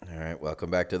Welcome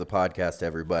back to the podcast,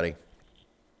 everybody.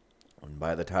 And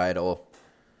by the title,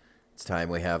 it's time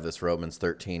we have this Romans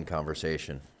 13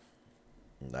 conversation.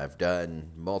 And I've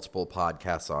done multiple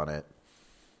podcasts on it.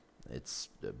 It's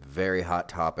a very hot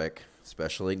topic,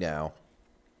 especially now.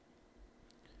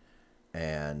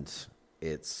 And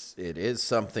it is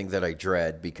something that I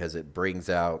dread because it brings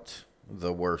out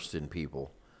the worst in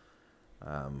people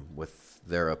with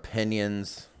their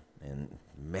opinions. And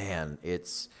man,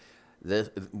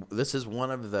 this is one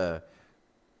of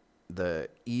the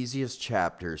easiest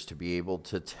chapters to be able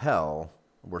to tell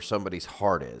where somebody's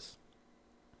heart is.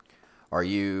 Are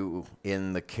you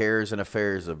in the cares and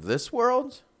affairs of this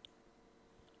world,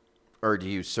 or do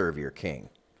you serve your King?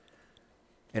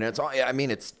 And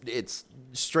it's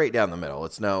straight down the middle.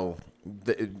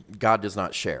 God does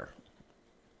not share.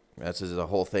 That's the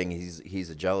whole thing.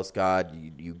 He's a jealous God.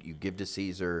 You give to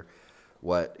Caesar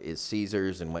what is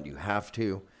Caesar's and what you have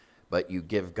to, but you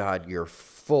give God your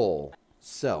full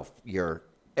self, your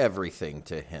everything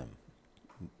to him.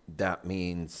 That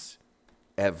means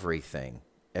everything,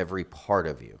 every part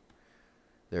of you.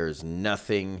 There is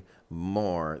nothing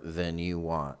more than you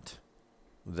want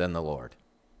than the Lord.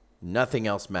 Nothing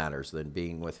else matters than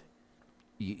being with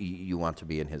you want to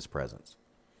be in his presence.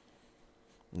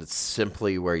 It's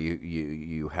simply where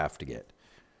you have to get.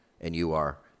 And you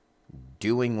are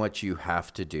doing what you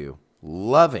have to do,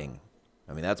 loving.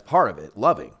 I mean, that's part of it,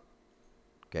 loving.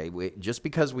 Okay, just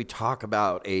because we talk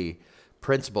about a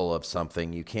principle of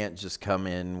something, you can't just come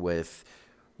in with,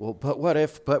 well, but what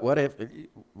if,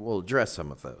 we'll address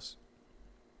some of those.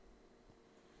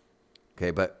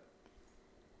 Okay, but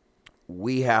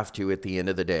we have to, at the end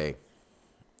of the day,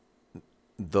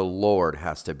 the Lord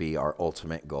has to be our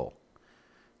ultimate goal,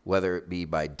 whether it be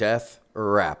by death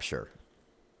or rapture.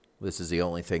 This is the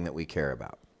only thing that we care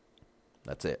about.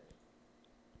 That's it.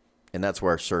 And that's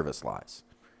where our service lies.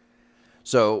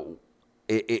 So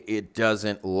it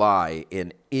doesn't lie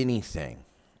in anything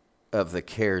of the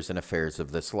cares and affairs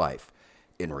of this life.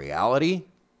 In reality,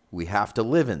 we have to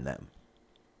live in them.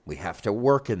 We have to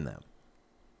work in them.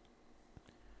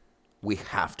 We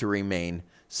have to remain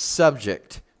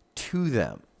subject to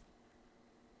them.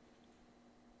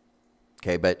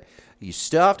 Okay, but you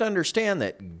still have to understand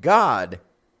that God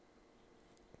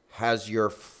has your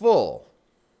full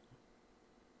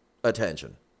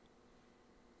attention,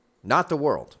 not the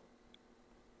world.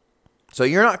 So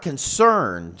you're not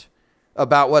concerned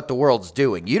about what the world's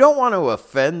doing. You don't want to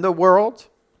offend the world.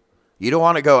 You don't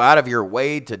want to go out of your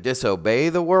way to disobey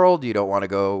the world. You don't want to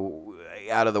go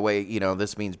out of the way,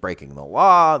 this means breaking the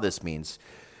law. This means,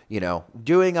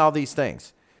 doing all these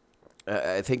things.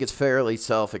 I think it's fairly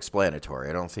self-explanatory.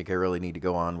 I don't think I really need to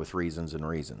go on with reasons.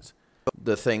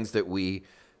 The things that we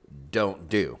don't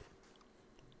do.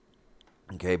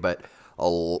 Okay, but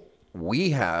we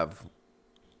have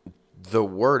the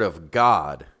Word of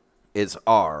God is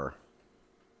our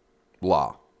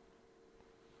law.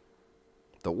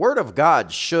 The Word of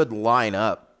God should line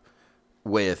up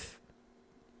with,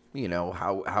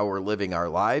 how we're living our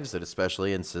lives, and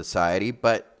especially in society,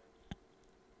 but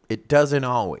it doesn't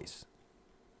always.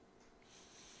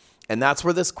 And that's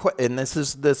where this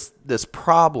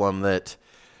problem that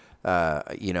I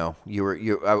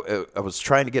was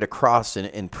trying to get across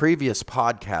in previous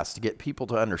podcasts to get people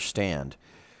to understand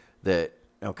that,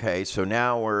 okay, so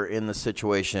now we're in the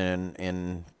situation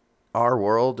in our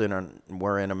world, and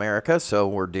we're in America, so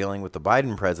we're dealing with the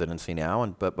Biden presidency now,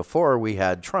 but before we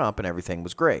had Trump and everything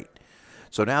was great.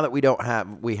 So now that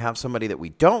we have somebody that we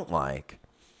don't like,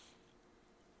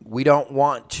 we don't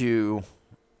want to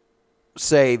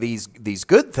say these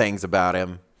good things about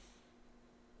him.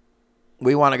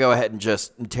 We want to go ahead and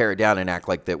just tear it down and act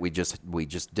like that we just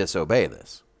disobey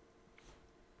this.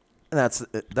 And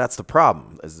that's the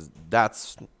problem.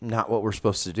 That's not what we're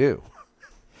supposed to do.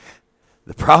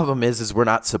 The problem is we're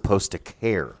not supposed to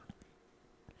care.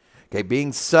 Okay,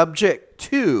 being subject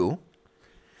to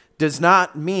does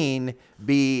not mean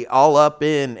be all up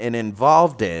in and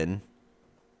involved in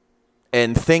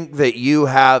and think that you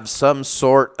have some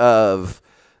sort of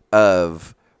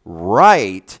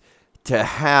right to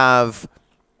have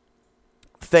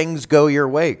things go your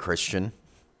way, Christian.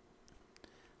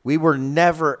 We were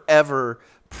never, ever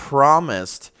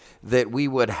promised that we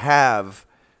would have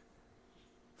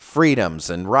freedoms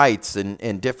and rights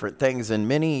and different things. And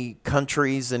many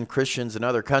countries and Christians in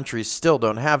other countries still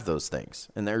don't have those things.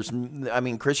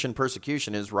 And Christian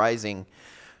persecution is rising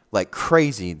like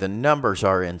crazy. The numbers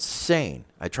are insane.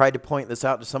 I tried to point this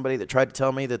out to somebody that tried to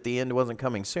tell me that the end wasn't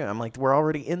coming soon. I'm like, we're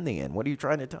already in the end. What are you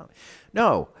trying to tell me?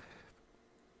 No.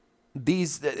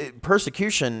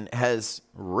 Persecution has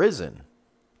risen.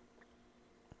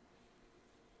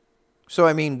 So,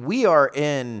 I mean, we are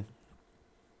in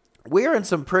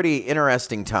some pretty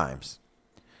interesting times.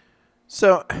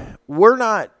 So we're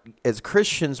not, as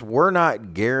Christians, we're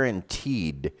not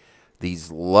guaranteed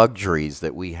these luxuries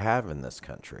that we have in this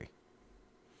country.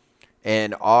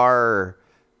 And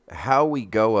how we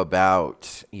go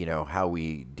about, how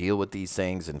we deal with these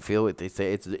things and feel what they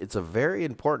say, it's a very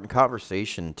important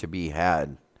conversation to be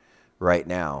had right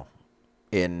now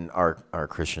in our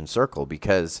Christian circle,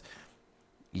 because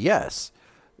yes,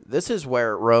 this is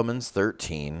where Romans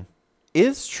 13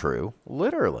 is true,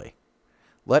 literally.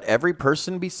 Let every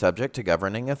person be subject to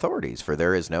governing authorities, for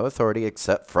there is no authority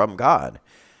except from God,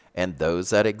 and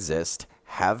those that exist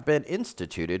have been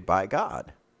instituted by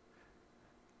God.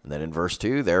 And then in verse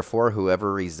 2, therefore,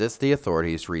 whoever resists the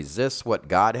authorities resists what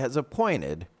God has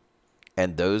appointed,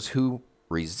 and those who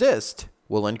resist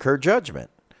will incur judgment.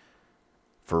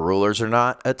 For rulers are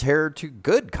not a terror to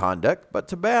good conduct, but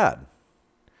to bad.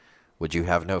 Would you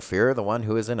have no fear of the one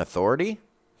who is in authority?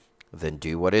 Then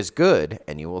do what is good,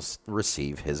 and you will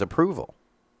receive his approval.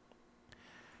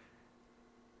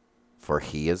 For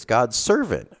he is God's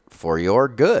servant for your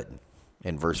good,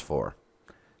 in verse 4.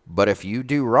 But if you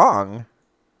do wrong,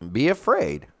 be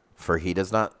afraid, for he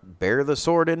does not bear the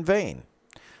sword in vain.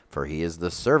 For he is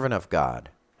the servant of God,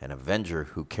 an avenger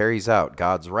who carries out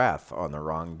God's wrath on the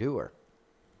wrongdoer.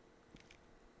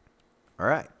 All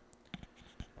right.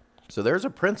 So there's a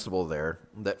principle there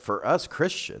that for us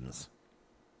Christians,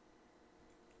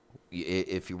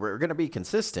 if you were going to be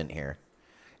consistent here,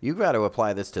 you've got to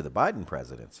apply this to the Biden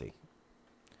presidency.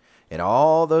 And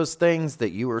all those things that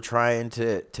you were trying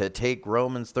to take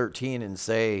Romans 13 and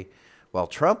say, well,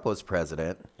 Trump was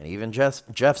president, and even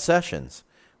Jeff Sessions,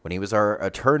 when he was our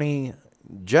attorney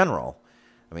general.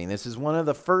 I mean, this is one of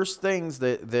the first things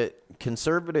that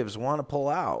conservatives want to pull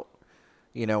out.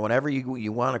 Whenever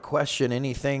you want to question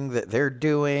anything that they're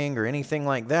doing or anything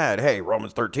like that, hey,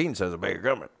 Romans 13 says obey your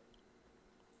government.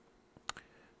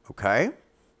 Okay?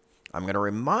 I'm going to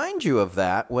remind you of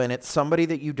that when it's somebody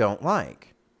that you don't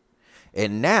like.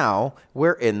 And now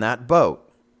we're in that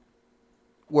boat.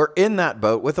 We're in that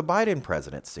boat with the Biden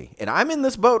presidency. And I'm in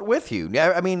this boat with you.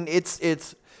 I mean,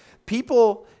 it's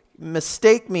people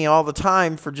mistake me all the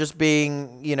time for just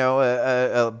being,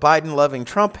 a Biden-loving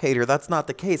Trump hater. That's not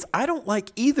the case. I don't like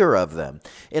either of them.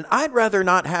 And I'd rather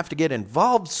not have to get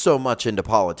involved so much into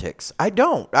politics. I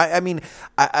don't.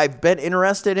 I've been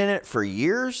interested in it for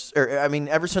years.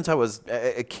 Ever since I was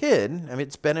a kid.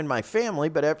 It's been in my family.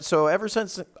 But ever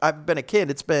since I've been a kid,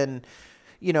 it's been,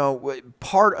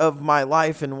 part of my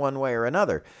life in one way or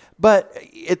another. But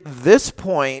at this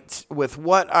point, with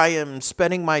what I am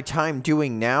spending my time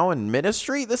doing now in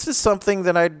ministry, this is something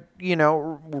that I'd,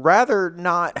 rather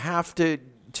not have to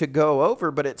go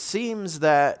over. But it seems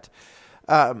that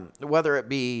whether it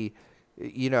be,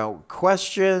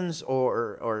 questions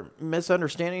or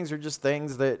misunderstandings or just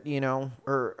things that,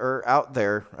 are out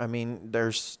there.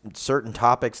 There's certain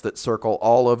topics that circle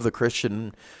all of the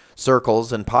Christian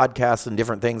circles and podcasts and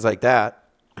different things like that.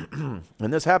 And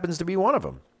this happens to be one of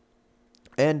them.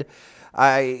 And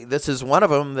this is one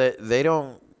of them that they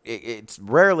don't, it's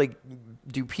rarely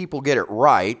do people get it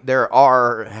right. There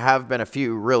have been a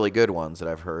few really good ones that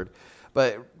I've heard,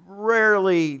 but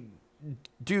rarely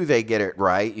do they get it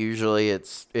right. Usually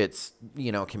it's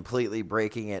completely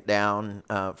breaking it down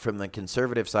from the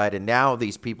conservative side. And now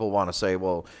these people want to say,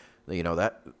 well,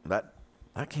 that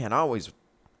can't always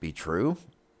be true.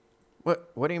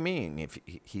 What do you mean? If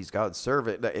he's God's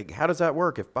servant, how does that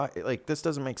work? This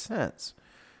doesn't make sense.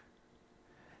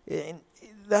 And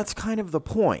that's kind of the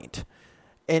point.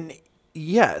 And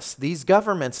yes, these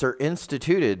governments are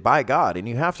instituted by God, and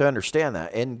you have to understand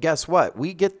that. And guess what?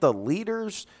 We get the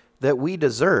leaders that we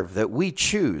deserve, that we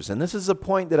choose. And this is a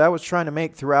point that I was trying to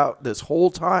make throughout this whole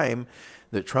time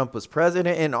that Trump was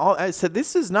president. And I said,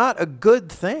 this is not a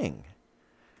good thing.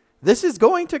 This is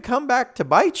going to come back to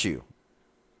bite you.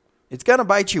 It's going to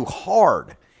bite you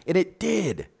hard. And it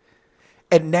did.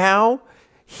 And now,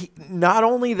 not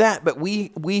only that, but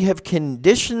we have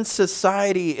conditioned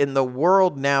society in the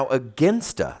world now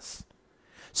against us.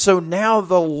 So now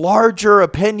the larger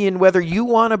opinion, whether you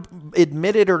want to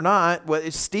admit it or not,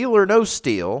 steal or no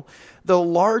steal, the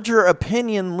larger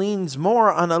opinion leans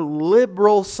more on a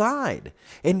liberal side.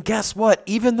 And guess what?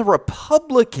 Even the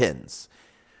Republicans,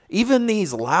 even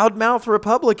these loudmouth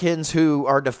Republicans who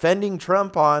are defending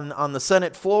Trump on the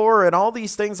Senate floor and all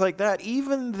these things like that,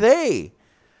 even they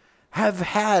have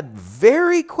had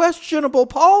very questionable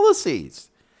policies.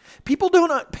 People do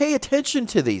not pay attention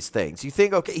to these things. You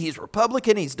think, okay, he's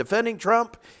Republican, he's defending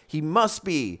Trump, he must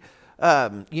be,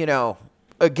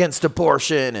 against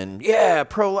abortion and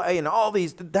pro-life and all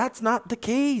these. That's not the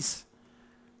case.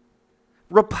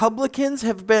 Republicans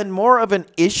have been more of an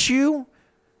issue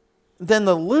than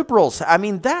the liberals. I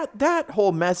mean, that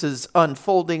whole mess is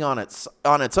unfolding on its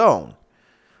own.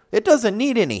 It doesn't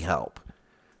need any help.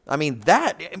 I mean,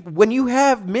 when you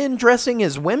have men dressing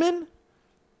as women,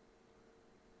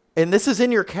 and this is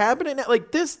in your cabinet,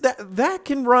 like this, that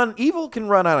can run, evil can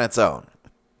run on its own.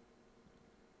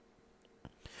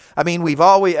 I mean,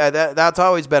 that's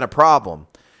always been a problem,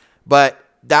 but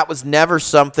that was never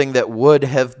something that would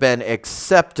have been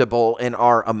acceptable in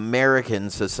our American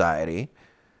society.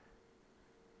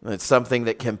 It's something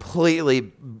that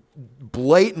completely,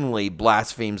 blatantly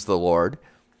blasphemes the Lord.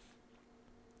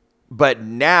 But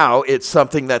now it's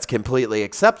something that's completely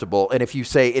acceptable. And if you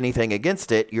say anything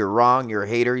against it, you're wrong, you're a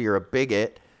hater, you're a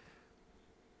bigot.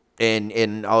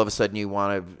 And all of a sudden you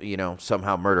want to,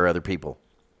 somehow murder other people.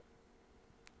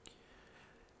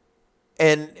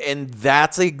 And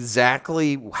that's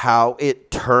exactly how it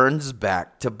turns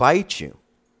back to bite you.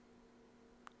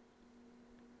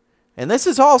 And this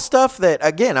is all stuff that,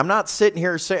 again, I'm not sitting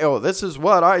here saying, oh, this is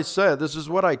what I said, this is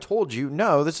what I told you.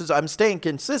 No, I'm staying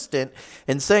consistent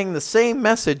and saying the same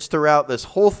message throughout this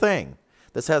whole thing.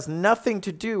 This has nothing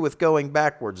to do with going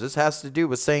backwards. This has to do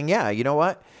with saying, yeah, you know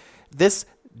what? This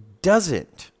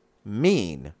doesn't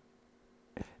mean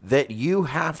that you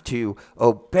have to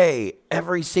obey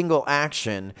every single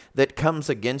action that comes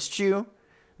against you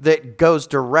that goes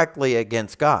directly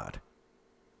against God.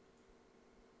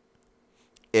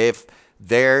 If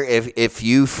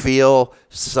you feel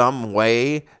some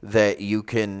way that you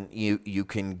can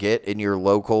get in your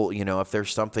local, if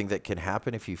there's something that can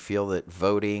happen, if you feel that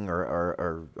voting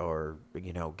or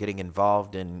getting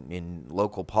involved in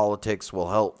local politics will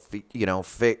help,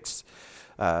 fix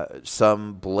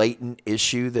some blatant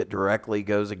issue that directly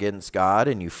goes against God,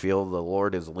 and you feel the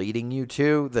Lord is leading you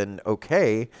to, then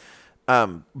okay.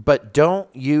 But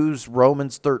don't use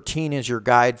Romans 13 as your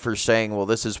guide for saying, well,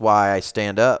 this is why I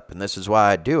stand up and this is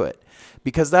why I do it.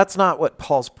 Because that's not what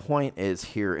Paul's point is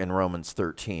here in Romans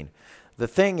 13. The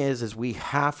thing is we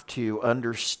have to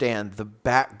understand the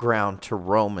background to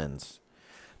Romans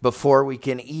before we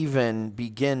can even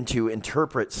begin to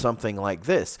interpret something like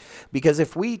this. Because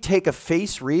if we take a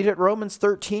face read at Romans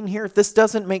 13 here, this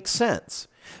doesn't make sense.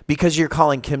 Because you're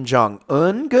calling Kim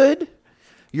Jong-un good.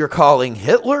 You're calling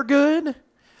Hitler good.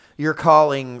 You're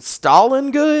calling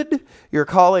Stalin good. You're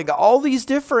calling all these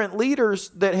different leaders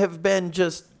that have been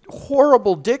just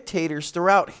horrible dictators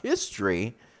throughout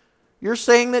history. You're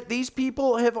saying that these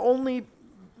people have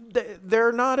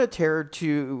they're not a terror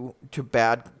to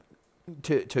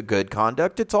good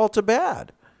conduct. It's all to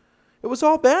bad. It was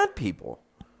all bad people.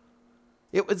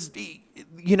 It was,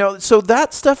 so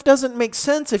that stuff doesn't make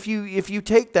sense if you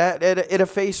take that at a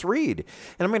face read.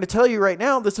 And I'm going to tell you right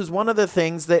now, this is one of the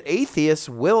things that atheists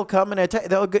will come and attack.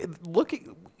 They'll look at,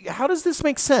 how does this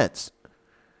make sense?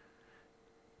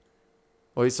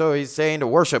 Well, so he's saying to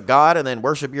worship God and then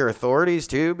worship your authorities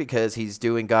too because he's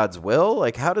doing God's will?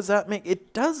 Like, how does that make,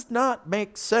 it does not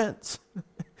make sense.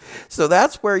 So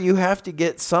that's where you have to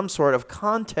get some sort of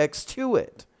context to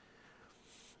it.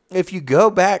 If you go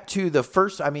back to the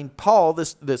first, Paul,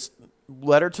 this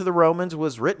letter to the Romans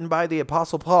was written by the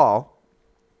Apostle Paul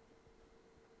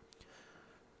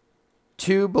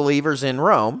to believers in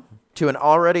Rome, to an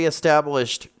already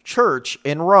established church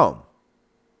in Rome.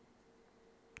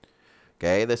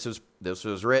 Okay, this was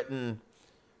written,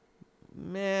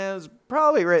 it was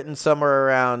probably written somewhere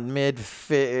around late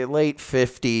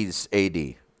 50s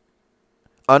AD,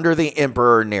 under the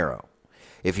Emperor Nero.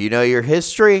 If you know your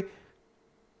history,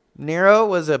 Nero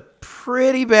was a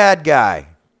pretty bad guy,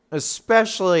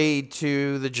 especially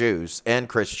to the Jews and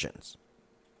Christians.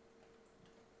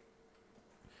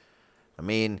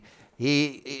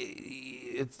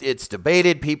 It's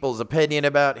debated people's opinion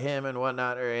about him and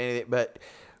whatnot or anything, but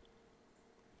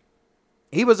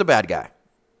he was a bad guy.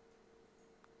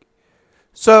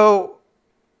 So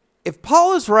if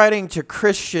Paul is writing to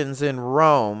Christians in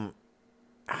Rome,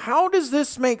 how does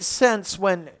this make sense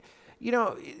when,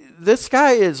 this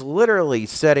guy is literally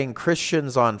setting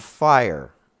Christians on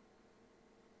fire?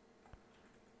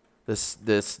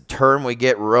 This term we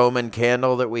get, Roman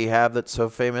candle, that we have that's so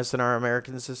famous in our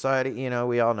American society.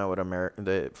 We all know what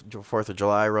the 4th of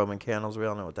July Roman candles, we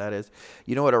all know what that is.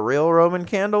 You know what a real Roman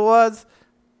candle was?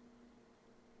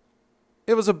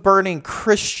 It was a burning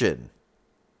Christian.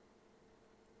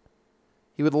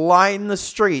 He would line the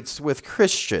streets with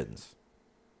Christians,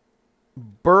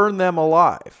 burn them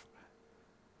alive.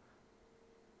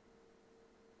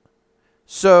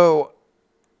 So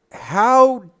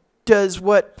how does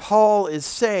what Paul is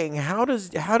saying, how does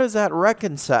that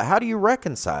reconcile? How do you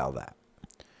reconcile that?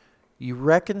 You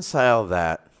reconcile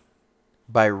that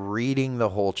by reading the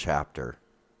whole chapter.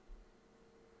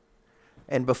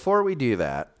 And before we do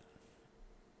that,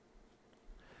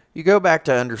 you go back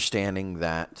to understanding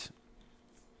that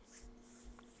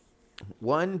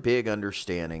one big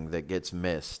understanding that gets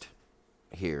missed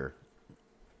here,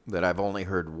 that I've only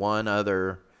heard one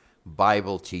other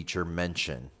Bible teacher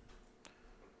mention,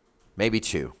 maybe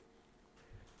two.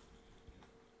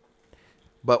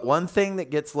 But one thing that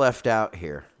gets left out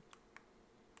here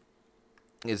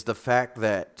is the fact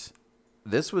that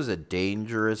this was a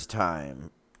dangerous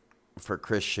time for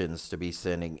Christians to be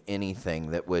sending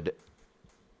anything that would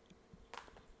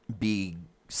be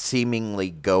seemingly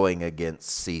going against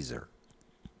Caesar.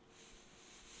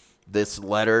 This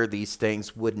letter, these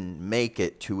things wouldn't make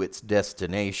it to its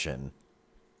destination.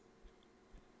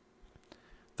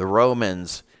 The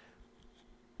Romans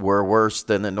were worse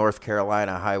than the North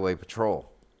Carolina Highway Patrol.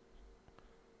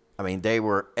 I mean, they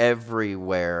were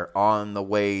everywhere, on the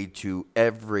way to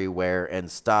everywhere, and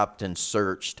stopped and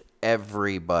searched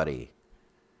everybody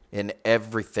in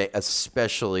everything,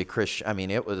 especially Christian. I mean,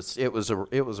 it was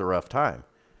a rough time.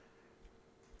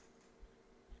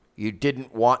 You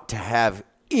didn't want to have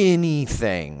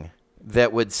anything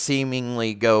that would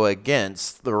seemingly go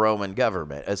against the Roman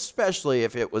government, especially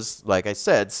if it was, like I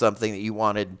said, something that you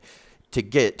wanted to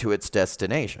get to its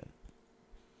destination.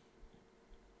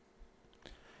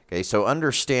 Okay, so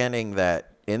understanding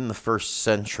that in the first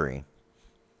century,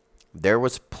 there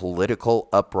was political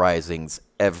uprisings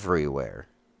everywhere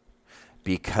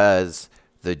because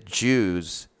the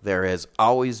Jews, there has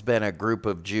always been a group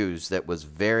of Jews that was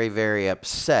very, very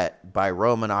upset by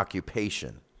Roman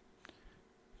occupation.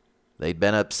 They'd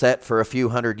been upset for a few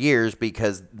hundred years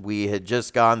because we had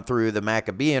just gone through the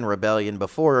Maccabean rebellion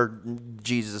before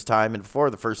Jesus' time and before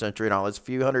the first century and all. It's a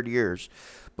few hundred years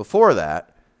before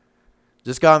that.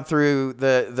 Just gone through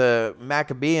the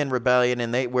Maccabean rebellion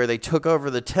and where they took over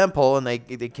the temple and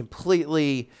they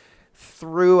completely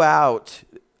threw out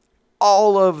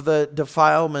all of the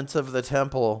defilements of the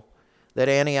temple that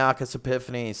Antiochus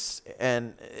Epiphanes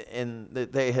and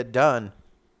that they had done.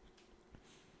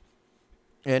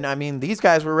 And I mean, these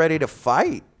guys were ready to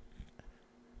fight.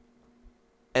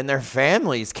 And their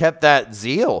families kept that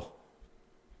zeal.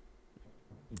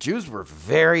 Jews were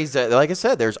very, like I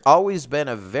said, there's always been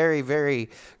a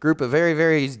group of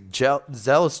very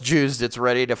zealous Jews that's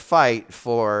ready to fight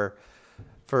for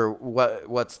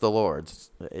what's the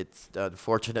Lord's. It's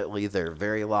unfortunately they're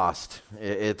very lost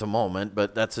at the moment,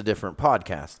 but that's a different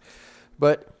podcast.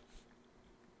 But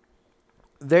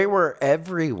they were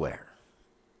everywhere.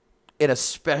 And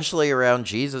especially around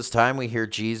Jesus' time, we hear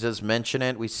Jesus mention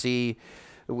it. We see,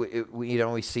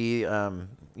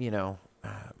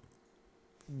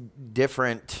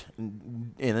 different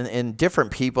in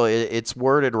different people. It's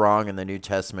worded wrong in the New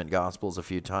Testament Gospels a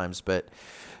few times, but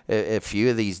a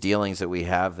few of these dealings that we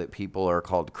have, that people are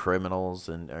called criminals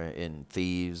and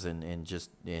thieves and just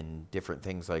in different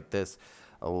things like this.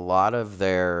 A lot of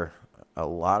their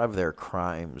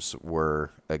crimes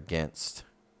were against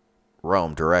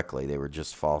Rome directly. They were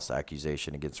just false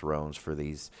accusation against Rome for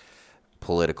these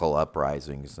political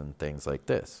uprisings and things like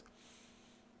this.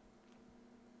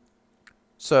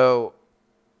 So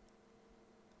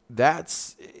they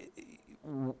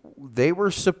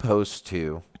were supposed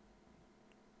to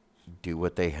do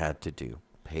what they had to do,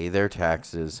 pay their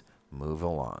taxes, move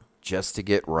along, just to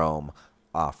get Rome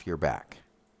off your back.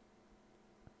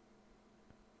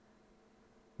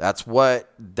 That's what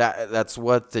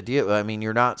the deal. I mean,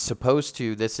 you're not supposed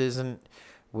to. This isn't.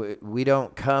 We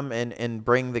don't come and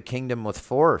bring the kingdom with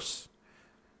force.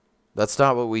 That's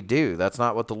not what we do. That's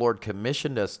not what the Lord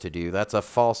commissioned us to do. That's a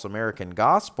false American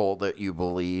gospel that you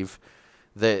believe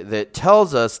that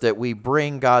tells us that we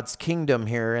bring God's kingdom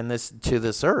here to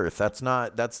this earth. That's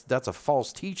a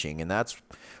false teaching, and that's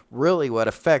really what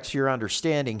affects your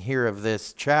understanding here of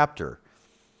this chapter.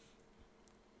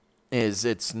 Is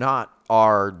it's not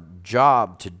our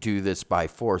job to do this by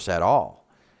force at all.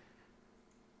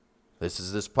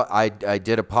 I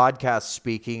did a podcast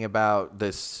speaking about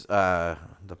this, the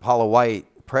Paula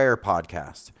White prayer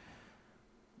podcast,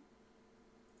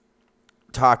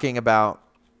 talking about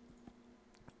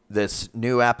this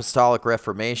new apostolic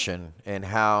reformation and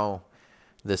how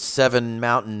the 7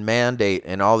 mountain mandate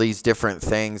and all these different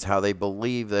things, how they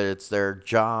believe that it's their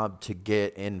job to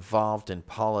get involved in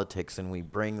politics, and we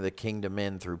bring the kingdom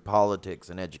in through politics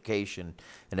and education,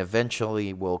 and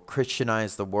eventually we'll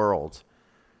Christianize the world,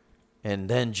 and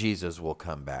then Jesus will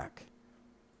come back.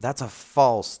 That's a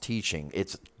false teaching.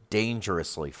 It's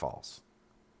dangerously false.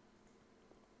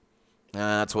 And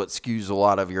that's what skews a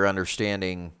lot of your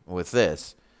understanding with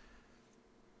this.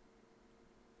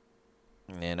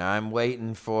 And I'm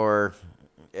waiting for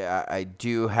I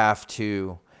do have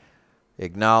to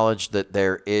acknowledge that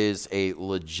there is a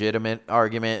legitimate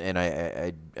argument, and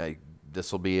I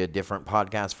this will be a different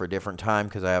podcast for a different time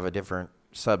because I have a different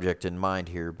subject in mind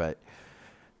here, but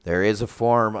there is a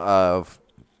form of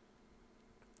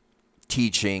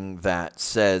teaching that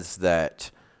says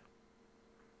that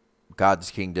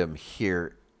God's kingdom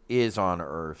here is on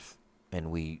earth, and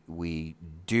we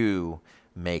do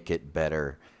make it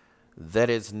better. That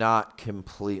is not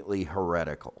completely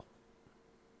heretical.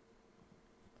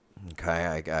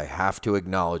 Okay, I have to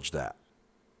acknowledge that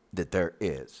there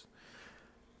is.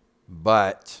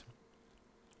 But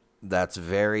that's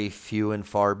very few and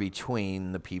far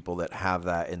between the people that have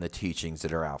that in the teachings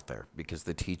that are out there, because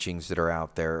the teachings that are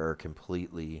out there are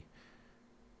completely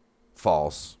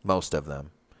false, most of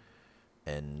them,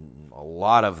 and a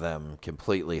lot of them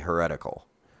completely heretical.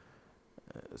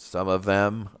 Some of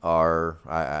them are,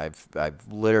 I've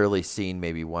literally seen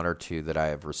maybe one or two that I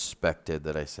have respected,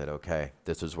 that I said, okay,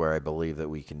 this is where I believe that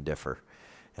we can differ.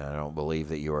 And I don't believe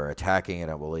that you are attacking. I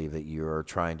don't believe that you are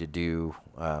trying to do,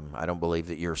 I don't believe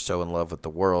that you're so in love with the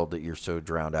world that you're so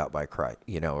drowned out by Christ,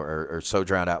 or so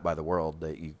drowned out by the world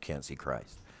that you can't see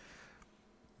Christ.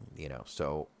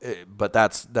 So, but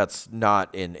that's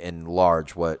not in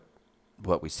large what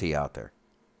we see out there.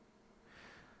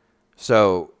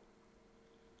 So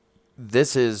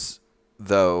this is,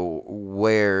 though,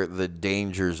 where the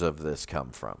dangers of this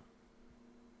come from.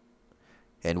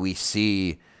 And we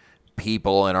see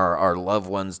people and our loved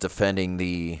ones defending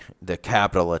the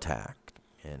Capitol attack,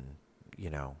 and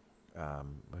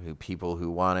people who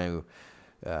want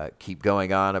to keep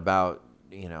going on about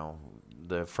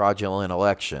the fraudulent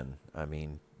election. I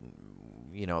mean,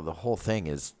 the whole thing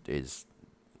is a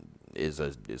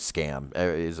scam,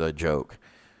 is a joke.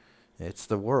 It's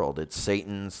the world. It's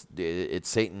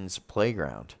Satan's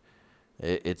playground.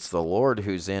 It's the Lord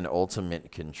who's in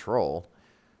ultimate control.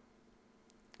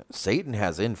 Satan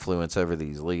has influence over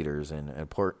these leaders, and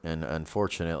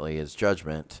unfortunately, his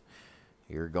judgment,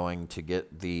 you're going to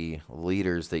get the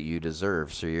leaders that you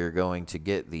deserve. So you're going to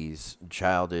get these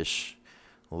childish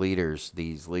leaders,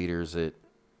 these leaders that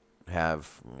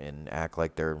have and act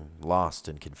like they're lost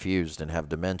and confused and have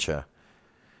dementia.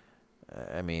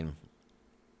 I mean,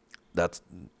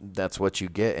 that's what you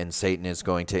get, and Satan is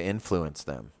going to influence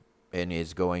them and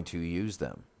is going to use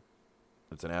them.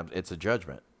 It's a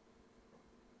judgment.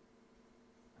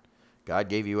 God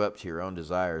gave you up to your own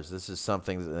desires. This is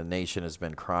something that the nation has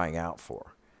been crying out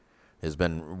for, has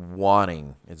been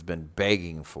wanting, has been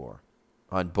begging for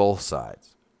on both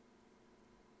sides.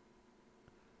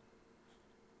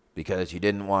 Because you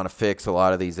didn't want to fix a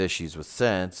lot of these issues with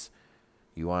sense.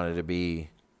 You wanted to be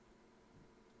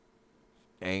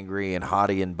angry and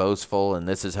haughty and boastful, and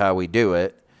this is how we do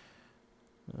it.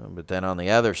 But then on the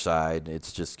other side,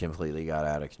 it's just completely got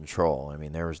out of control. I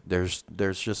mean, there's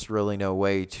just really no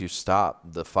way to stop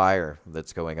the fire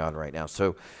that's going on right now.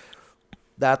 So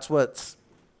that's what's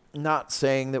not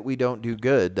saying that we don't do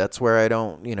good. That's where I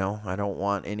don't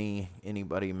want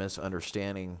anybody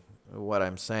misunderstanding what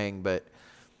I'm saying. But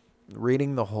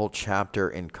reading the whole chapter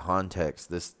in context,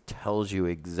 this tells you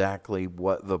exactly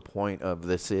what the point of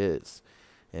this is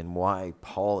and why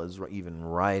Paul is even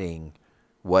writing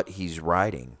what he's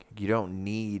writing. You don't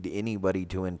need anybody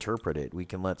to interpret it. We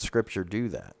can let Scripture do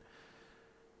that.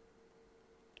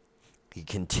 He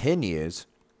continues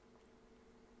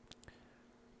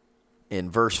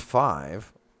in verse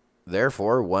 5,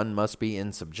 therefore one must be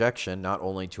in subjection, not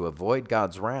only to avoid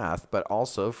God's wrath, but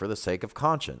also for the sake of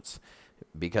conscience.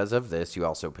 Because of this, you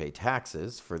also pay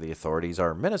taxes, for the authorities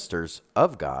are ministers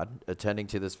of God, attending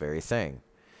to this very thing.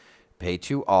 Pay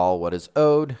to all what is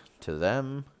owed to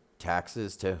them,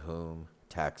 taxes to whom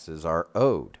taxes are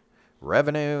owed,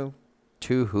 revenue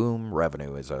to whom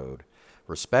revenue is owed,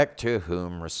 respect to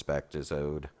whom respect is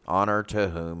owed, honor to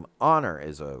whom honor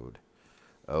is owed.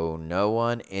 Owe no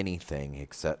one anything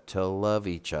except to love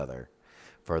each other,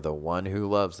 for the one who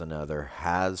loves another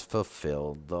has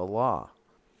fulfilled the law.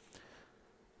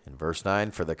 In verse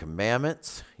 9, for the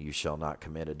commandments, you shall not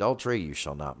commit adultery, you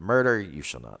shall not murder, you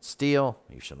shall not steal,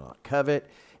 you shall not covet,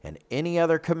 and any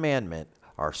other commandment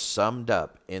are summed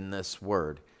up in this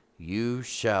word, you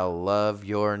shall love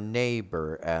your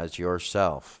neighbor as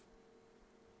yourself.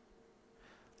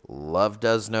 Love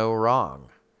does no wrong.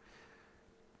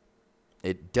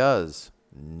 It does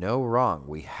no wrong.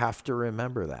 We have to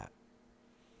remember that.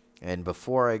 And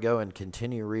before I go and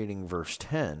continue reading verse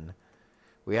 10,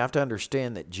 we have to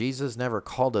understand that Jesus never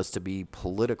called us to be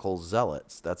political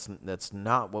zealots. That's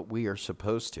not what we are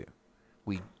supposed to.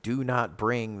 We do not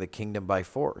bring the kingdom by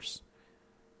force.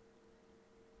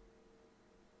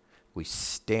 We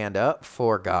stand up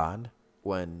for God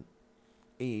when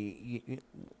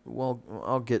well,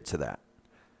 I'll get to that.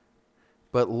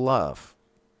 But love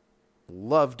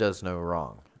does no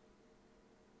wrong.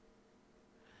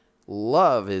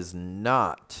 Love is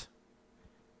not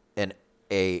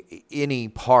any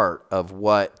part of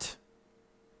what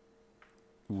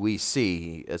we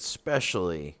see,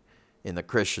 especially in the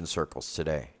Christian circles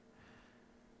today.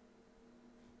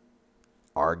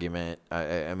 Argument.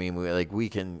 I mean, we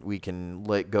can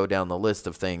go down the list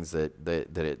of things that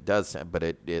it does, but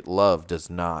it love does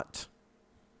not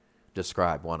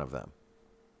describe one of them.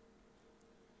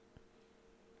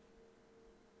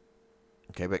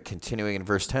 Okay, but continuing in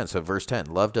verse 10. So verse 10,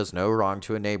 love does no wrong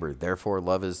to a neighbor. Therefore,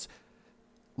 love is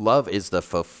the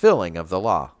fulfilling of the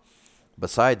law.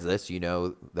 Besides this, you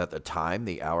know that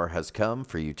the hour has come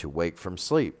for you to wake from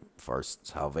sleep. For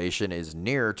salvation is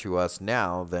nearer to us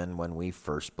now than when we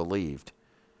first believed.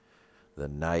 The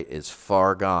night is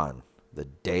far gone. The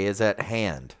day is at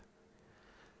hand.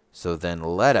 So then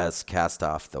let us cast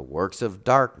off the works of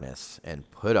darkness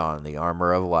and put on the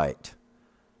armor of light.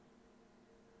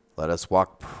 Let us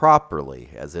walk properly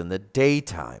as in the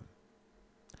daytime,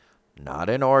 not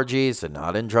in orgies and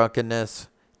not in drunkenness,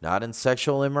 not in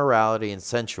sexual immorality and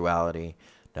sensuality,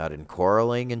 not in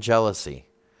quarreling and jealousy,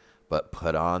 but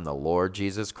put on the Lord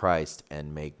Jesus Christ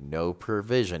and make no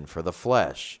provision for the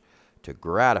flesh to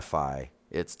gratify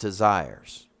its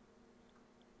desires.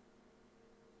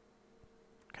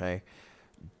 Okay?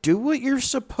 Do what you're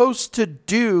supposed to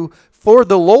do for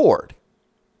the Lord.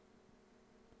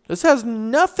 This has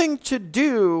nothing to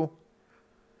do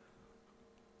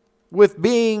with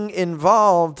being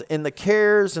involved in the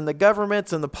cares and the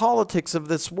governments and the politics of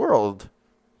this world.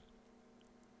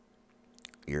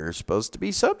 You're supposed to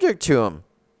be subject to them.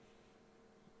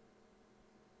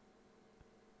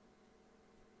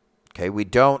 Okay, we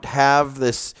don't have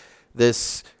this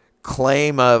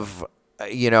claim of,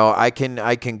 I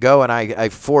can go and I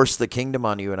force the kingdom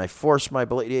on you and I force my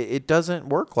belief. It doesn't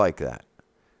work like that.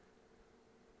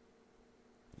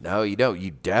 No, you don't.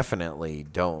 You definitely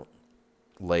don't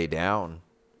lay down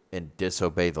and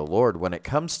disobey the Lord when it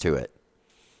comes to it.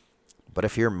 But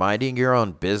if you're minding your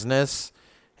own business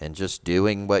and just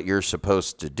doing what you're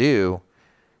supposed to do,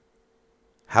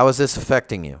 how is this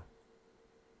affecting you?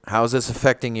 How is this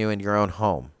affecting you in your own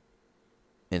home,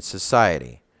 in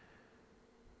society?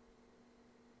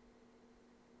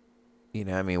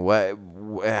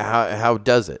 How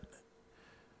does it?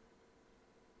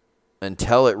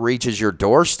 Until it reaches your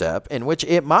doorstep, in which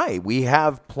it might. We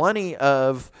have plenty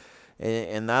of,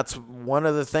 and that's one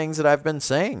of the things that I've been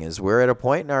saying, is we're at a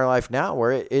point in our life now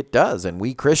where it does. And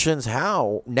we Christians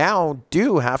now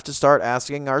do have to start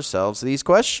asking ourselves these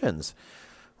questions.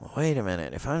 Well, wait a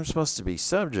minute, if I'm supposed to be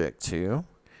subject to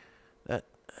that,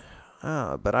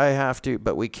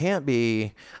 but we can't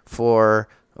be for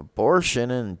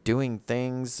abortion and doing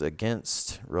things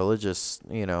against religious,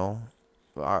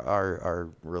 our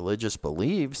religious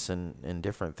beliefs and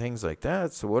different things like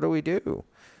that. So what do we do?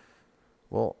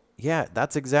 Well, yeah,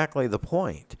 that's exactly the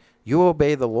point. You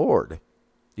obey the Lord.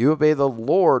 You obey the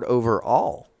Lord over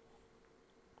all.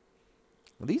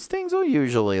 These things will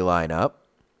usually line up.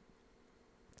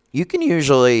 You can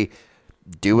usually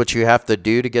do what you have to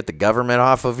do to get the government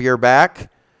off of your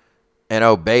back and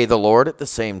obey the Lord at the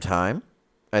same time.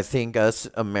 I think us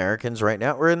Americans right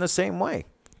now, we're in the same way.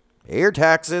 Pay your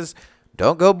taxes.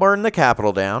 Don't go burn the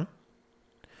Capitol down.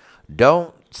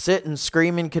 Don't sit and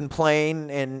scream and complain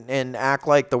and act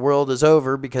like the world is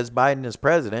over because Biden is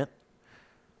president.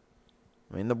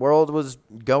 I mean, the world was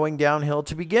going downhill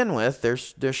to begin with.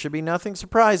 There should be nothing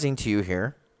surprising to you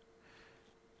here.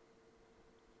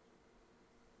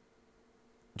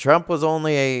 Trump was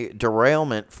only a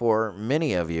derailment for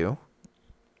many of you,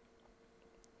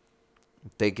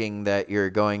 thinking that you're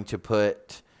going to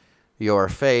put your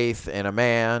faith in a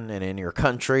man and in your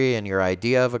country and your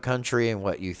idea of a country and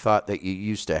what you thought that you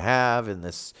used to have, and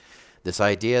this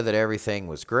idea that everything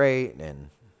was great, and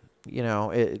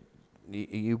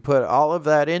you put all of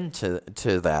that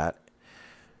into that,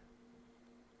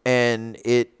 and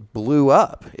it blew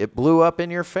up. It blew up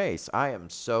in your face. I am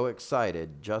so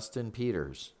excited. Justin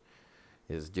Peters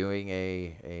is doing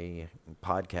a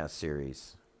podcast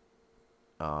series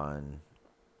on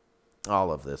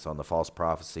all of this, on the false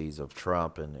prophecies of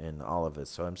Trump and all of this.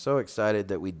 So I'm so excited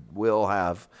that we will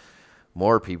have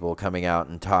more people coming out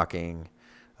and talking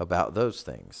about those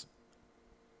things.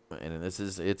 And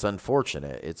it's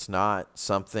unfortunate. It's not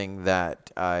something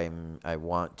that I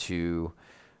want to,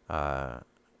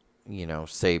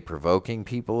 say provoking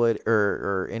people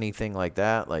or anything like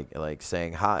that. Like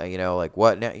saying hi, like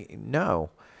what?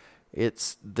 No,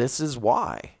 this is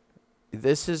why.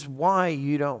 This is why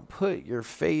you don't put your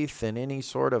faith in any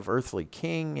sort of earthly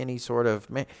king, any sort of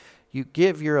man. You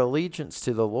give your allegiance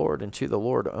to the Lord and to the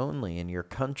Lord only, in your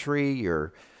country,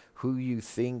 your who you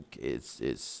think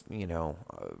is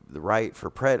the right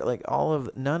for like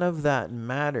none of that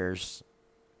matters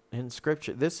in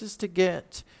Scripture. This is to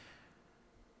get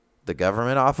the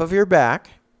government off of your back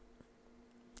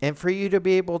and for you to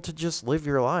be able to just live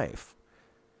your life.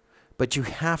 But you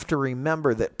have to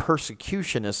remember that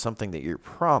persecution is something that you're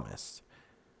promised.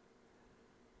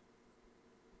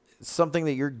 It's something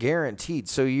that you're guaranteed.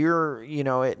 So you're,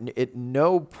 at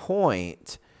no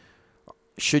point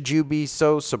should you be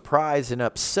so surprised and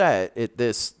upset at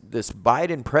this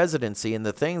Biden presidency and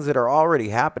the things that are already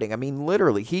happening. I mean,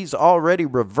 literally, he's already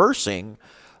reversing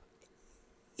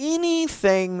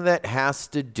anything that has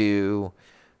to do.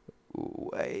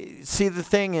 See, the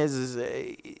thing is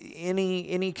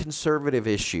any conservative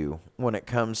issue when it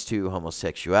comes to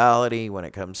homosexuality, when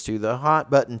it comes to the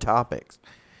hot button topics,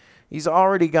 he's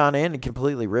already gone in and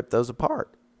completely ripped those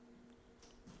apart.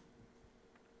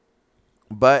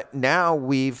 But now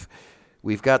we've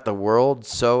got the world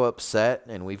so upset,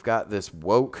 and we've got this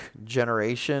woke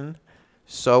generation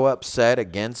so upset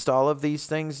against all of these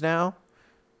things now.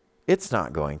 It's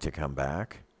not going to come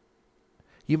back.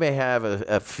 You may have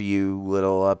a few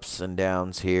little ups and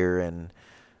downs here, and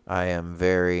I am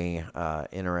very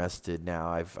interested now.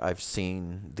 I've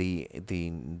seen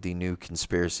the new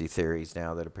conspiracy theories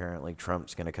now that apparently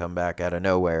Trump's going to come back out of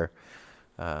nowhere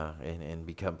and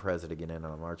become president again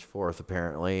on March 4th,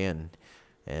 apparently, and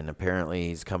apparently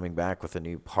he's coming back with a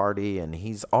new party, and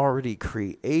he's already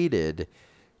created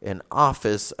an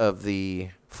office of the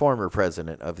former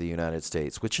president of the United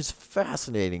States, which is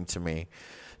fascinating to me.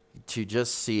 To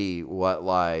just see what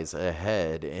lies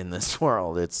ahead in this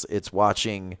world. It's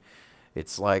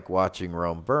like watching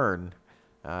Rome burn,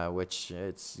 which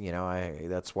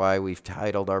that's why we've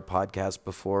titled our podcast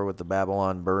before with the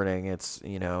Babylon burning. It's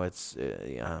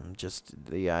just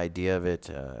the idea of it,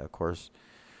 of course,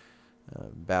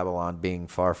 Babylon being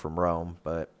far from Rome,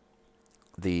 but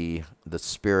the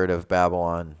spirit of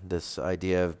Babylon, this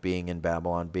idea of being in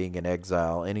Babylon, being in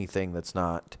exile, anything that's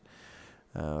not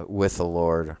with the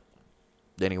Lord,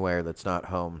 anywhere that's not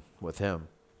home with Him.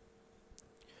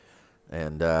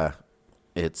 And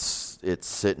it's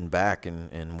sitting back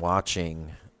and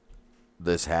watching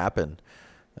this happen.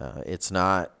 It's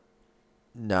not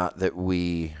that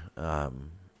we, not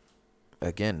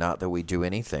that we do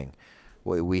anything.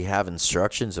 We have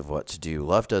instructions of what to do.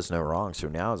 Love does no wrong, so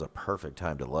now is a perfect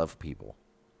time to love people.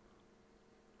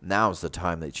 Now is the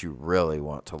time that you really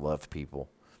want to love people.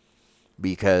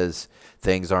 Because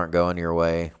things aren't going your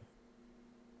way.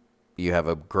 You have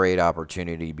a great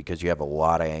opportunity because you have a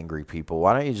lot of angry people.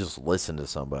 Why don't you just listen to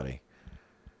somebody?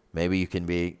 Maybe you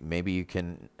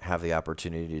can have the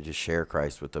opportunity to share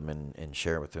Christ with them and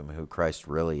share with them who Christ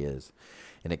really is,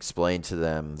 and explain to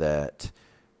them that,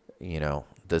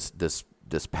 this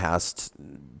past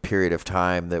period of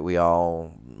time that we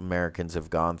all Americans have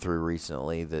gone through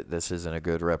recently, that this isn't a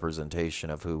good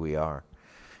representation of who we are.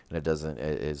 And it doesn't,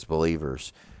 as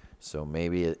believers. So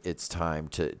maybe it's time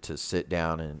to sit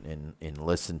down and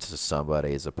listen to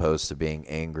somebody as opposed to being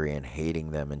angry and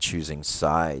hating them and choosing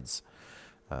sides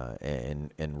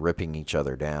and ripping each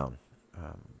other down,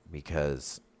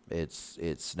 because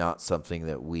it's not something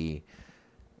that we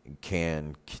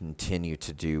can continue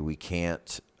to do. We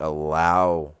can't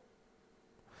allow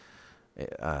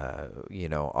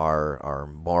our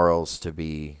morals to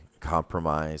be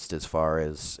compromised as far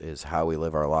as how we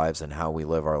live our lives and how we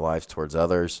live our lives towards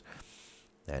others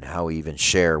and how we even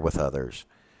share with others.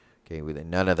 Okay,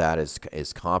 none of that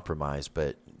is compromised,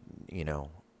 but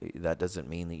that doesn't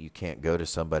mean that you can't go to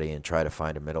somebody and try to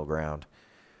find a middle ground.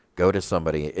 Go to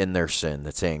somebody in their sin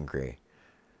that's angry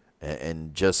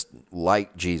and just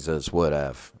like Jesus would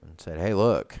have and said, hey,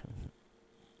 look,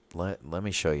 let me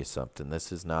show you something.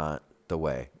 This is not the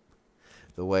way.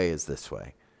 The way is this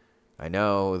way. I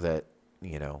know that,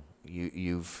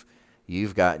 you've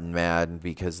gotten mad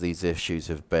because these issues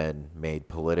have been made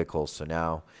political, so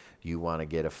now you want to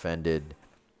get offended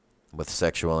with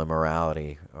sexual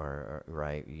immorality, or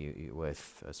right,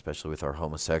 especially with our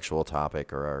homosexual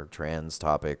topic or our trans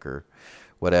topic or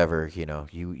whatever.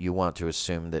 You want to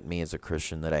assume that me as a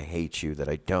Christian, that I hate you, that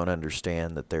I don't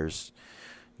understand that there's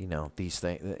these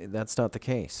things. That's not the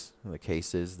case. The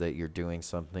case is that you're doing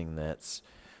something that's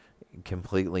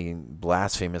completely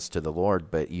blasphemous to the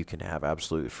Lord, but you can have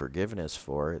absolute forgiveness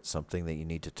for. It's something that you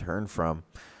need to turn from,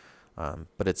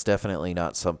 but it's definitely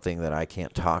not something that I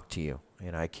can't talk to you,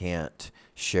 and I can't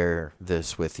share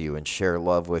this with you and share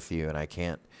love with you, and I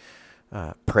can't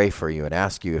pray for you and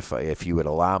ask you if you would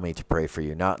allow me to pray for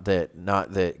you. Not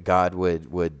that God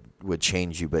would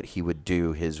change you, but He would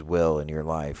do His will in your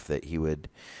life. That He would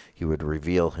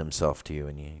reveal Himself to you,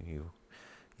 and you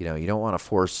don't want to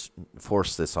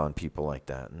force this on people like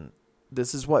that. And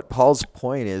this is what Paul's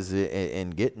point is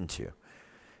in getting to.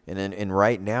 And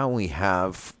right now we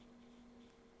have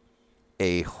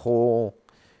a whole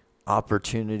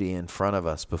opportunity in front of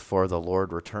us before the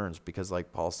Lord returns, because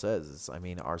like Paul says,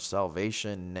 our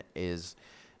salvation is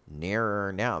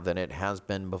nearer now than it has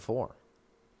been before,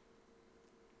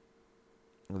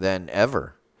 than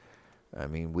ever.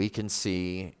 We can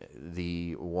see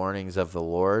the warnings of the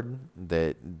Lord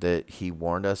that He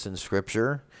warned us in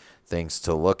Scripture, things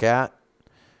to look at,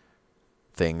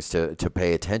 things to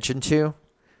pay attention to,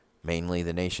 mainly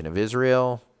the nation of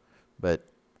Israel, but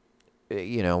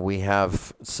we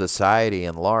have society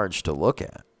in large to look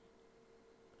at.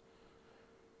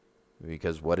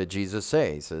 Because what did Jesus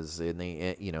say? He says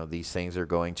these things are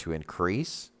going to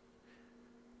increase.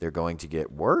 They're going to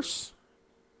get worse.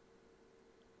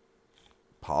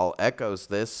 Paul echoes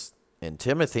this in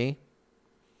Timothy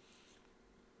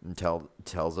and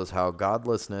tells us how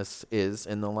godlessness is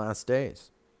in the last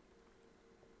days.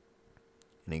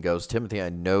 And he goes, Timothy, I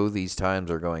know these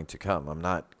times are going to come. I'm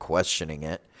not questioning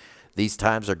it. These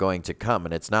times are going to come,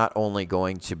 and it's not only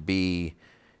going to be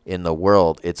in the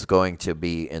world, it's going to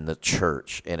be in the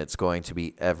church, and it's going to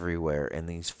be everywhere, and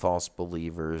these false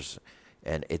believers,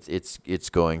 and it's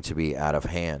going to be out of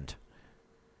hand.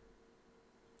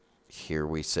 Here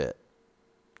we sit.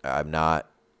 I'm not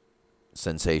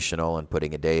sensational in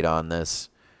putting a date on this.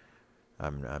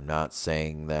 I'm not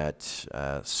saying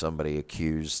that somebody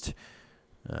accused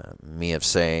me of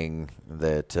saying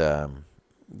that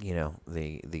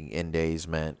the end days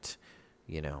meant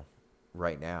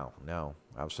right now. No,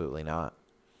 absolutely not.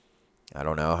 I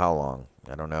don't know how long.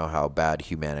 I don't know how bad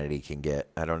humanity can get.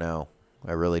 I don't know.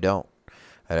 I really don't.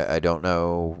 I don't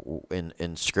know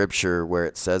in Scripture where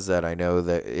it says that. I know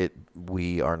that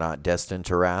we are not destined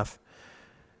to wrath.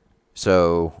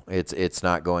 So it's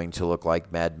not going to look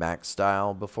like Mad Max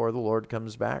style before the Lord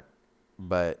comes back,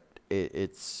 but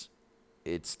it's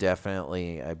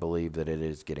definitely, I believe that it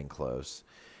is getting close.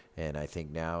 And I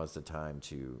think now is the time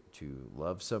to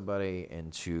love somebody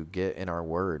and to get in our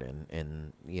word.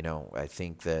 And I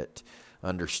think that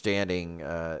understanding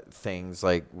things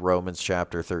like Romans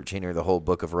chapter 13 or the whole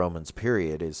book of Romans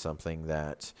period is something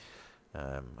that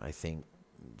I think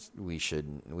we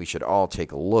should all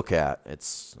take a look at.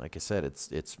 It's like I said,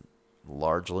 it's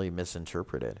largely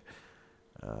misinterpreted.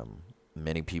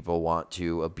 Many people want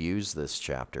to abuse this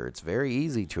chapter. It's very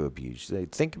easy to abuse.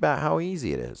 Think about how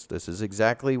easy it is. This is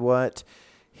exactly what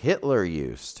Hitler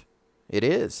used. It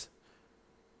is.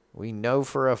 We know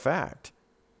for a fact.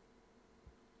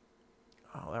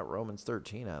 Oh, that Romans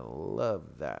 13, I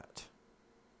love that.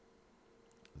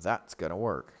 That's going to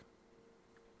work.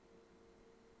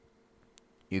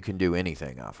 You can do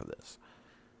anything off of this.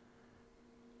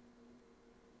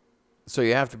 So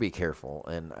you have to be careful,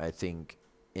 and I think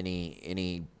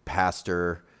any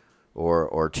pastor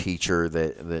or teacher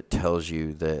that tells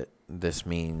you that this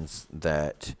means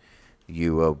that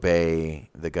you obey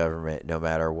the government no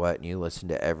matter what, and you listen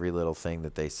to every little thing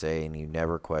that they say, and you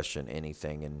never question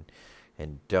anything,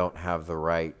 and don't have the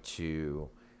right to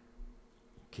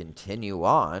continue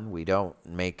on. We don't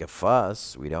make a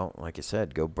fuss. We don't, like I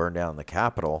said, go burn down the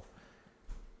Capitol,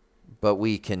 but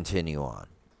we continue on.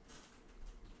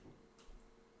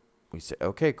 We say,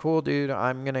 okay, cool, dude.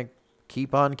 I'm going to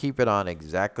keep on keeping on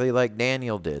exactly like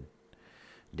Daniel did.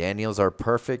 Daniel's our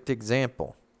perfect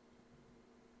example.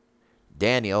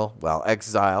 Daniel, while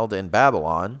exiled in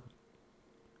Babylon,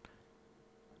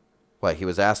 he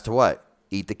was asked to what?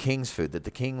 Eat the king's food that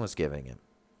the king was giving him.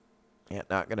 Yeah,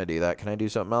 not going to do that. Can I do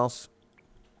something else?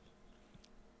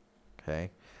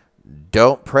 Okay.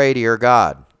 Don't pray to your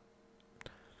God.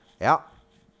 Yeah.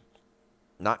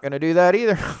 Not going to do that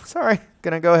either. Sorry.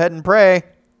 Going to go ahead and pray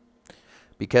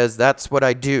because that's what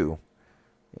I do.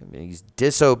 He's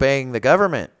disobeying the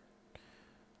government.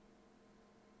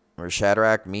 Or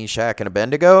Shadrach, Meshach, and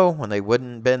Abednego, when they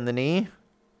wouldn't bend the knee,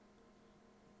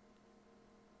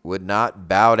 would not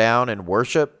bow down and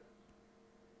worship.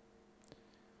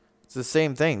 It's the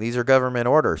same thing. These are government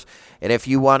orders. And if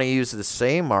you want to use the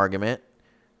same argument,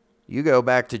 you go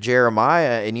back to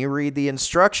Jeremiah and you read the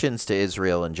instructions to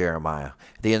Israel in Jeremiah.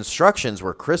 The instructions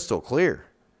were crystal clear.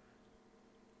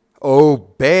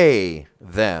 Obey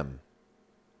them.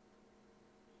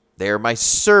 They are my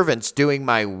servants doing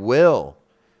my will.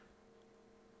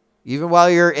 Even while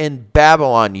you're in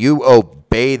Babylon, you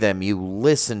obey them. You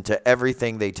listen to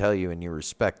everything they tell you and you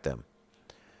respect them.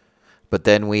 But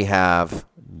then we have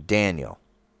Daniel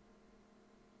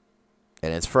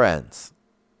and his friends.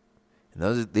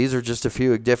 And these are just a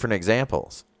few different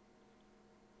examples.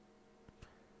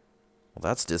 Well,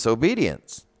 that's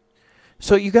disobedience.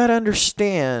 So you got to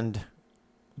understand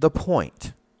the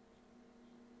point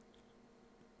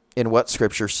in what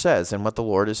Scripture says and what the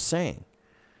Lord is saying.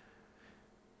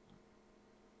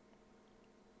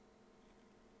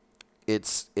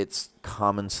 It's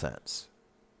common sense.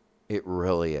 It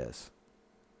really is.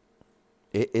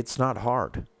 It's not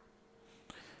hard.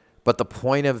 But the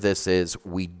point of this is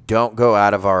we don't go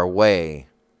out of our way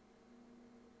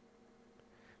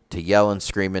to yell and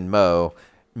scream and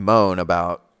moan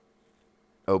about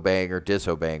obeying or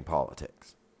disobeying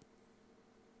politics.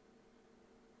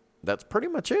 That's pretty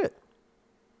much it.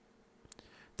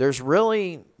 There's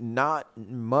really not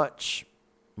much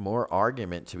more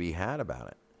argument to be had about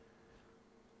it.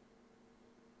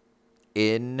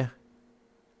 In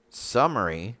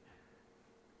summary,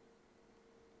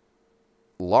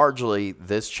 largely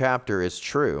this chapter is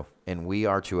true, and we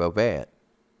are to obey it.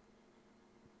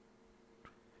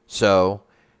 So,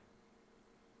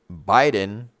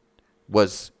 Biden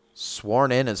was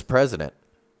sworn in as president.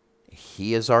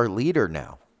 He is our leader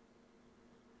now.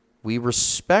 We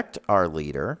respect our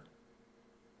leader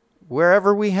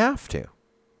wherever we have to,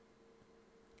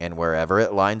 and wherever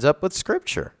it lines up with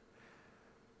Scripture.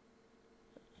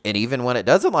 And even when it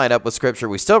doesn't line up with Scripture,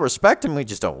 we still respect him. We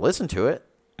just don't listen to it.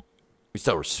 We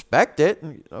still respect it.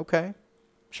 Okay,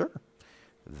 sure.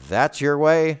 That's your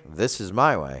way. This is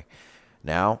my way.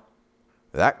 Now,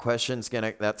 that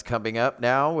that's coming up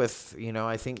now with,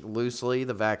 I think loosely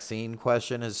the vaccine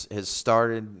question has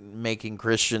started making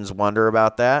Christians wonder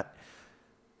about that.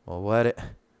 Well,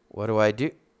 what do I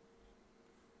do?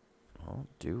 Well,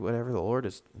 do whatever the Lord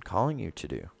is calling you to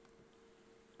do.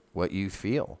 What you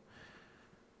feel.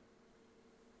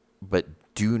 But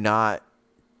do not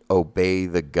obey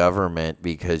the government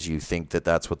because you think that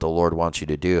that's what the Lord wants you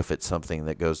to do if it's something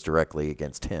that goes directly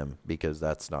against him, because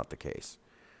that's not the case.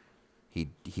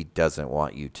 He doesn't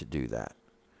want you to do that.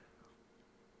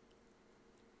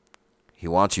 He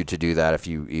wants you to do that if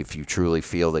you truly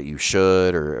feel that you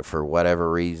should, or for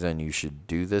whatever reason you should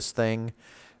do this thing.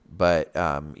 But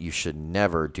you should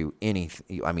never do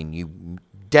anything. I mean, you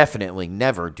definitely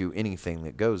never do anything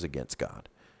that goes against God.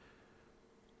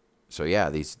 So yeah,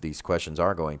 these questions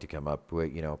are going to come up.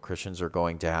 Christians are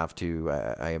going to have to,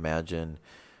 I imagine,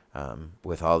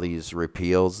 with all these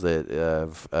repeals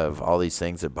of all these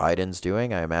things that Biden's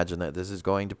doing, I imagine that this is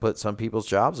going to put some people's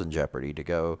jobs in jeopardy.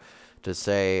 To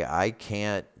say I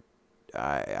can't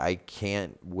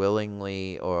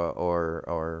willingly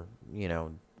or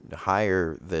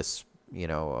hire this,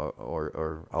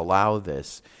 or allow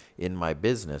this in my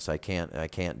business. I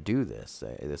can't do this.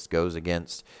 This goes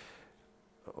against.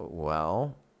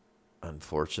 Well,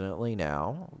 unfortunately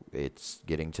now it's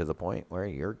getting to the point where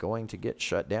you're going to get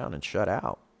shut down and shut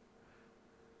out.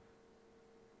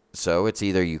 So it's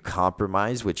either you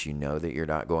compromise, which you know that you're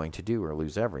not going to do, or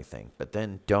lose everything. But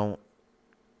then don't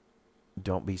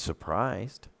be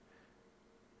surprised,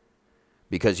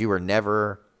 because you were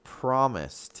never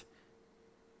promised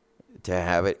to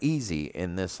have it easy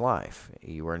in this life.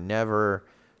 You were never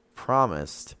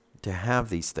promised to have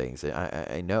these things.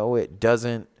 I know it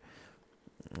doesn't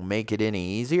make it any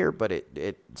easier, but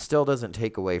it still doesn't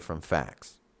take away from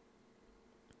facts.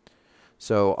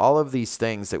 So all of these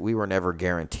things that we were never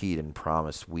guaranteed and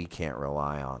promised, we can't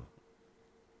rely on.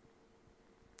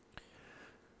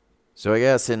 So I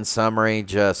guess in summary, in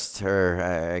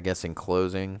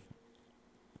closing,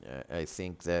 I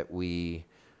think that we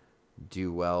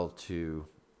do well to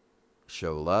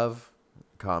show love,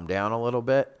 calm down a little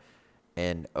bit,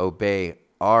 and obey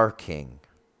our King,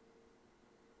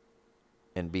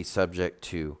 and be subject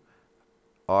to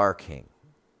our King,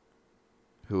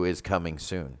 who is coming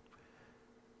soon.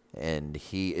 And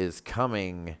he is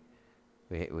coming,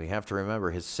 we have to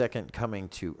remember, his second coming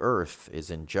to earth is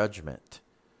in judgment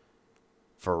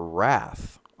for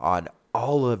wrath on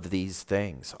all of these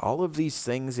things. All of these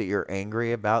things that you're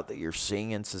angry about, that you're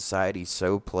seeing in society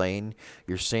so plain.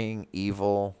 You're seeing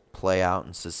evil play out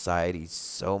in society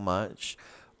so much.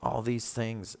 All these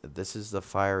things, this is the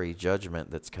fiery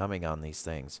judgment that's coming on these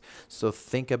things. So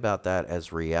think about that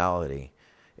as reality,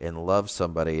 and love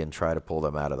somebody and try to pull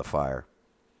them out of the fire.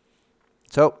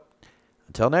 So,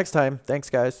 until next time, thanks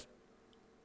guys.